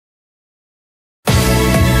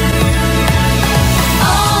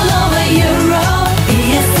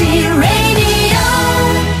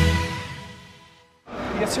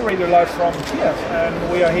radio live from Kyiv,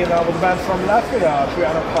 and we are here now with a band from Latvia,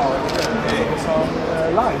 Triana and it's on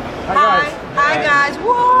line. Hi guys. Hi guys.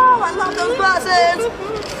 Whoa, I love those glasses.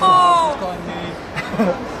 Oh.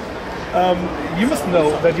 You must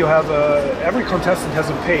know that you have every contestant has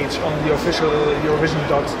a page on the official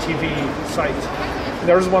Eurovision.tv site.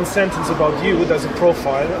 There is one sentence about you, there's a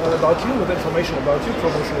profile about you with information about you,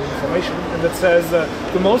 promotional information, and it says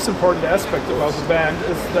the most important aspect about the band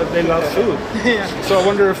is that they love food. Yeah. So I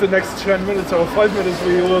wonder if the next 10 minutes or 5 minutes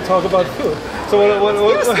we will talk about food. So you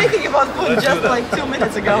were speaking about food just like 2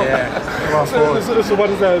 minutes ago. Yeah. So what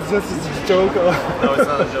is that? Is this a joke? Or? No, it's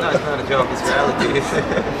not a joke. No, it's not a joke. It's reality.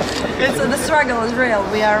 The struggle is real.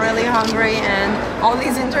 We are really hungry, and all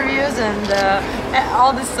these interviews and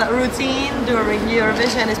all this routine during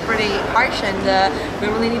Eurovision is pretty harsh, and we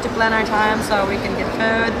really need to plan our time so we can get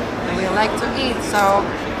food, and we like to eat. So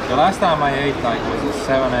the last time I ate was at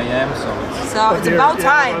 7 a.m. So it's about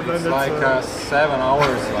time. It's like 7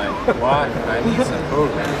 hours. Like what? I need some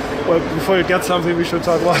food. Well, before you get something, we should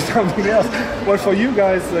talk about something else. Well, for you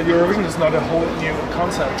guys, Eurovision is not a whole new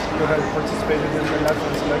concept. You have participated in the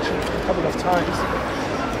Latvian selection a couple of times.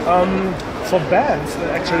 For bands,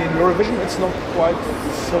 actually in Eurovision, it's not quite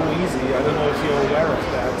so easy. I don't know if you're aware of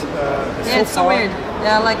that. Yeah, it's so weird.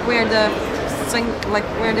 Yeah, like we're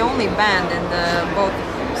the only band in both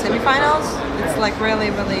semifinals. It's like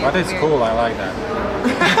really But it's weird. cool. I like that.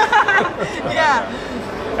 Yeah.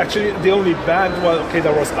 Actually, the only band, well, okay,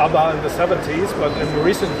 there was ABBA in the 70s, but in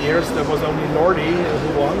recent years there was only Lordi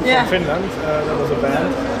who won from Finland. There was a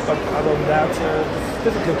band, but other than that, it's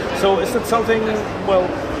difficult. So is it something, well,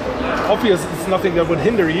 obvious it's nothing that would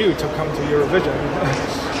hinder you to come to Eurovision.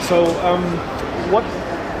 So what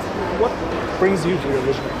brings you to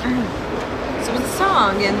Eurovision? So it's a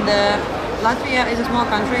song, and Latvia is a small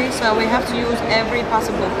country, so we have to use every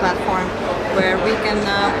possible platform where we can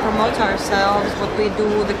promote ourselves, what we do,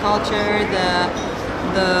 the culture, the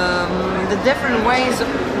different ways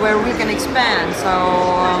where we can expand. So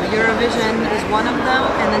Eurovision is one of them,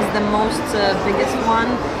 and it's the most biggest one.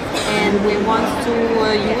 And we want to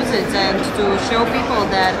use it and to show people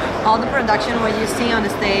that all the production, what you see on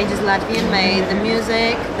the stage, is Latvian made. The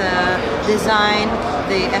music, the design,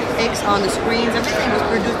 the FX on the screens, everything was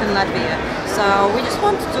produced in Latvia. So we just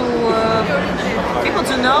want to people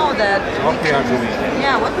to know that what we are doing.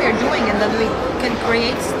 Yeah, what we are doing, and that we can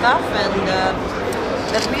create stuff, and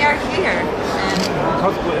that we are here. And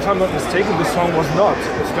because, if I'm not mistaken, the song was not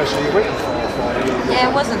especially written for you.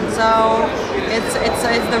 Yeah, it wasn't. So it's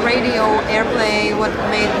the radio airplay what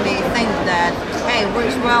made me think that hey, it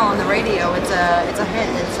works well on the radio. It's a hit.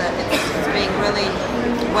 It's being really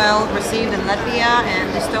well received in Latvia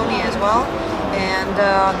and Estonia as well. And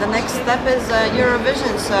the next step is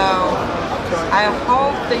Eurovision. So I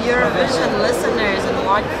hope the Eurovision listeners and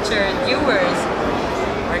watchers, viewers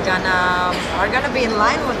are gonna be in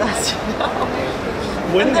line with us. You know?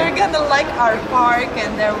 And they're gonna like our park,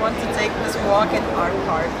 and they want to take this walk in our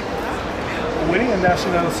park. Winning a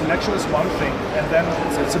national selection is one thing, and then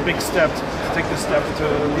it's a big step to take the step to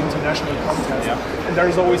the international contest. Yeah. And there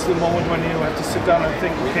is always the moment when you have to sit down and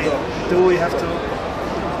think, okay, do we have to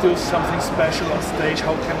do something special on stage?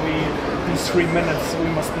 How can we, these 3 minutes, we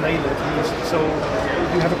must nail it. So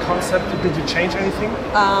you have a concept, did you change anything?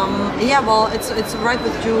 Yeah, well, it's right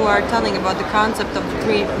what you are telling about the concept of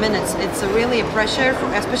 3 minutes. It's really a pressure,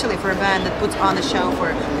 especially for a band that puts on a show for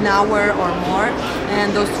an hour or more.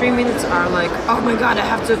 And those 3 minutes are like, oh my God, I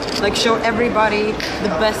have to like show everybody the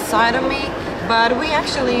best side of me. But we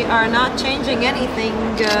actually are not changing anything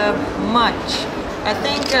much. I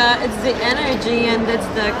think it's the energy and it's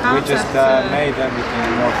the concept. We just made everything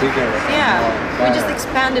more bigger. Yeah, we just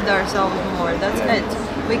expanded ourselves more. That's it.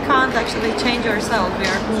 We can't actually change ourselves. We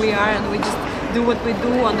are who we are, and we just do what we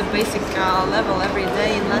do on the basic level every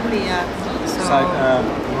day in Latvia. So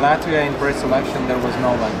in Latvia in pre-selection there was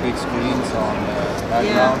no like big screens on the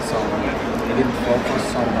background, so we didn't focus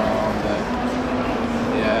on the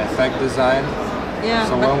effect design. Yeah,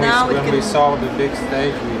 so but when we saw the big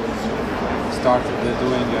stage, we started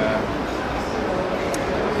doing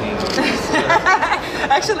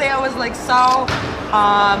Actually, I was like so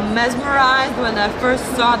mesmerized when I first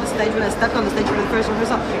saw the stage, when I stepped on the stage for the first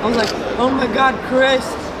rehearsal. I was like, oh my God, Chris,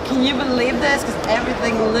 can you believe this? Because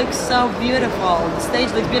everything looks so beautiful. The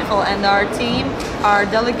stage looks beautiful, and our team, our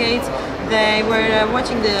delegates, they were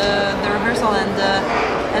watching the rehearsal,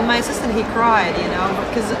 and my assistant, he cried, you know,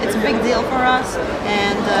 because it's a big deal for us,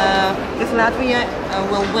 and if Latvia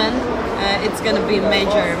will win, it's going to be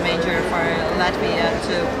major for Latvia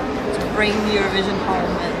to bring Eurovision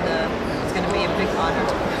home, and it's going to be a big honor.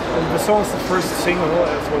 The song is the first single,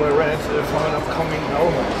 as what I read, from an upcoming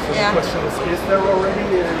album. So Yeah. the question is there already,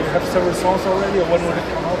 you have several songs already, or when will it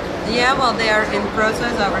come out? Yeah, well, they are in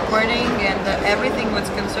process of recording, and everything what's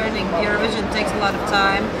concerning Eurovision takes a lot of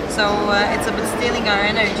time, so it's a bit stealing our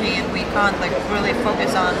energy, and we can't like really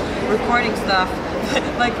focus on recording stuff.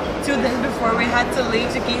 Like 2 days before we had to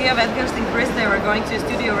leave to Kyiv, Edgar's and Chris, they were going to a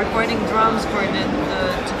studio recording drums for the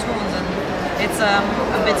tunes, and it's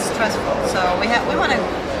a bit stressful. So we want to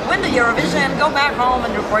win the Eurovision, go back home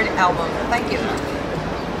and record the album. Thank you.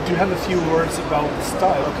 Do you have a few words about the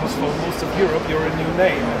style? Because for most of Europe, you're a new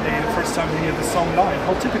name, and the first time you hear the song live,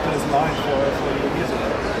 how typical is live for your music?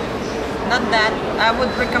 Not that. I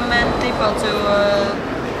would recommend people to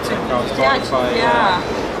Check out Spotify. yeah.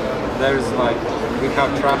 There's like, we have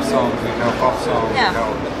trap songs, we have pop songs, Yeah.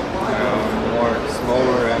 we have more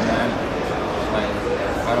slower, and then like,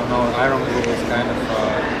 I don't know, Iron Group is kind of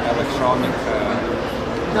electronic.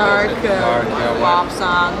 Dark yeah, pop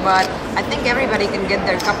song, but I think everybody can get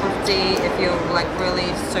their cup of tea if you like really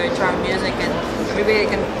search our music, and everybody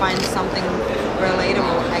can find something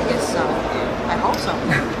relatable, I guess so. I hope so.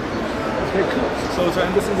 Okay, cool. So to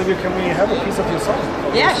end this interview, can we have a piece of your song?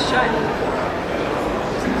 Yeah, sure.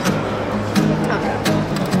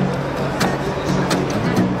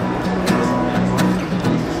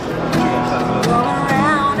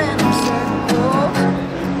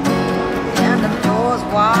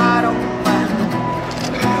 Wide open.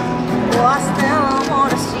 Oh, I still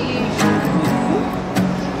wanna see you.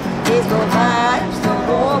 These good vibes still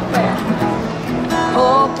open.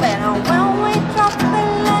 And when we drop the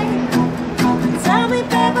line, tell me,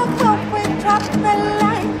 baby, when we drop the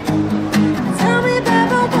line. Tell me,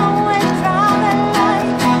 baby, when we drop the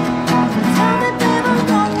line. Tell me, baby,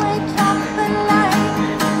 when we drop the line.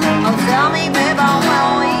 Oh, tell me, baby, when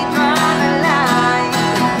we drop the line.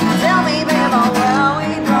 Tell me, baby, when.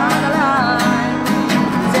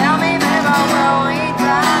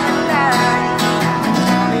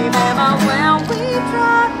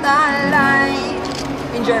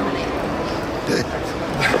 In Germany.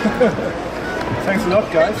 Thanks a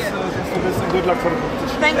lot, guys. Thanks for this, and good luck for the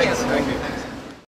competition. Thank you. Thank you.